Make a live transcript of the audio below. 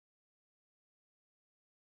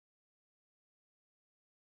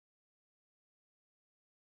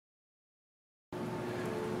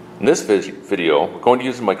In this video, we're going to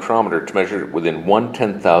use a micrometer to measure within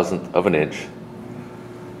 1/10,000th of an inch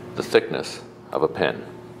the thickness of a pen.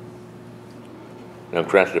 Now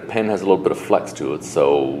granted, a pen has a little bit of flex to it,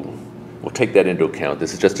 so we'll take that into account.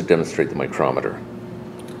 This is just to demonstrate the micrometer.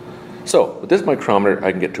 So with this micrometer,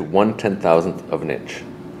 I can get to 1/10,000th of an inch.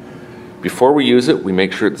 Before we use it, we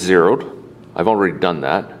make sure it's zeroed. I've already done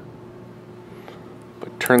that.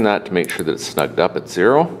 But turn that to make sure that it's snugged up at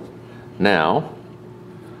 0. Now,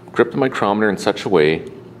 grip the micrometer in such a way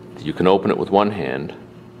that you can open it with one hand.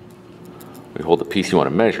 We hold the piece you want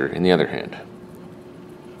to measure in the other hand.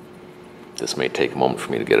 This may take a moment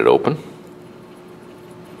for me to get it open.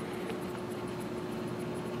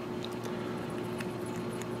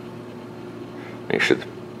 Make sure the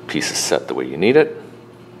piece is set the way you need it.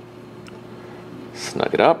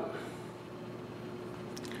 Snug it up.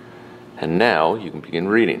 And now you can begin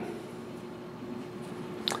reading.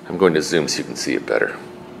 I'm going to zoom so you can see it better.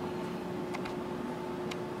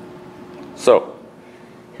 So,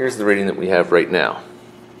 here's the reading that we have right now.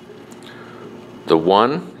 The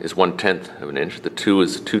 1 is 1/10 of an inch, the 2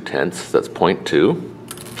 is 2/10, that's 0.2.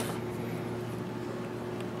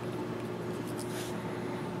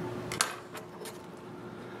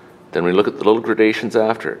 Then we look at the little gradations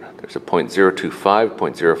after it. There's a 0.025,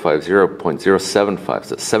 0.050, 0.075,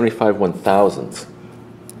 so that's 75 1,000ths.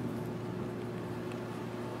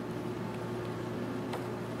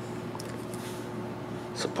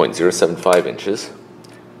 So 0.075 inches.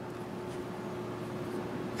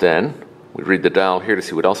 Then we read the dial here to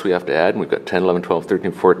see what else we have to add. And we've got 10, 11, 12,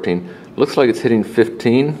 13, 14. Looks like it's hitting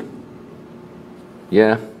 15.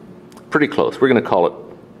 Yeah, pretty close. We're going to call it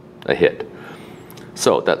a hit.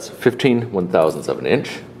 So that's 15 1,000ths of an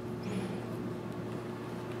inch.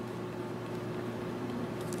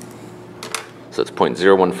 So it's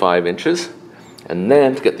 0.015 inches. And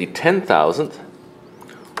then to get the 10,000th,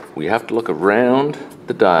 we have to look around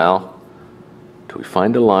the dial till we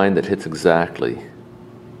find a line that hits exactly.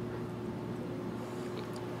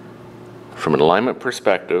 From an alignment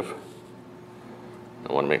perspective,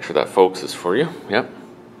 I want to make sure that focuses for you. Yep.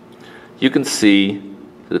 You can see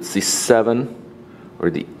that it's the 7 or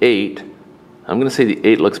the 8. I'm going to say the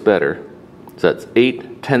 8 looks better. So that's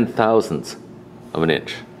 8/10,000ths of an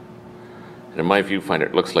inch. And in my viewfinder,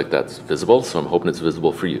 it looks like that's visible, so I'm hoping it's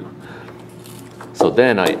visible for you. So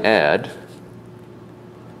then I add,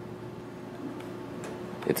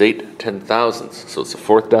 it's 8/10,000ths, so it's the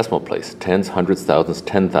 4th decimal place, tens, hundreds, thousands,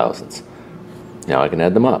 10,000ths. Now I can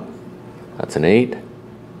add them up. That's an 8,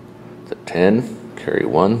 that's a 10, carry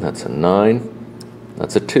 1, that's a 9,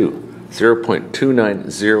 that's a 2.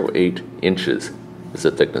 0.2908 inches is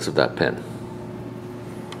the thickness of that pen.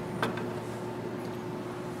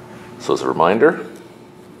 So as a reminder,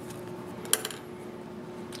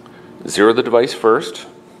 zero the device first.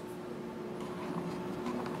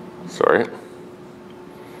 Sorry.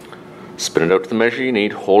 Spin it out to the measure you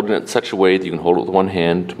need, holding it in such a way that you can hold it with one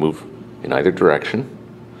hand to move in either direction.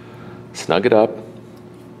 Snug it up.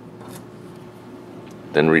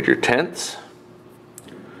 Then read your tenths,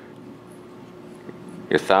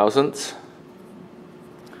 your thousandths.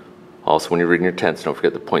 Also, when you're reading your tenths, don't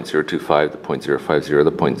forget the 0.025, the 0.050,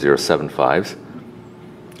 the 0.075s.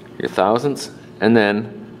 Your thousandths, and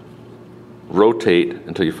then rotate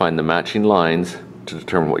until you find the matching lines to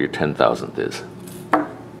determine what your 10,000th is.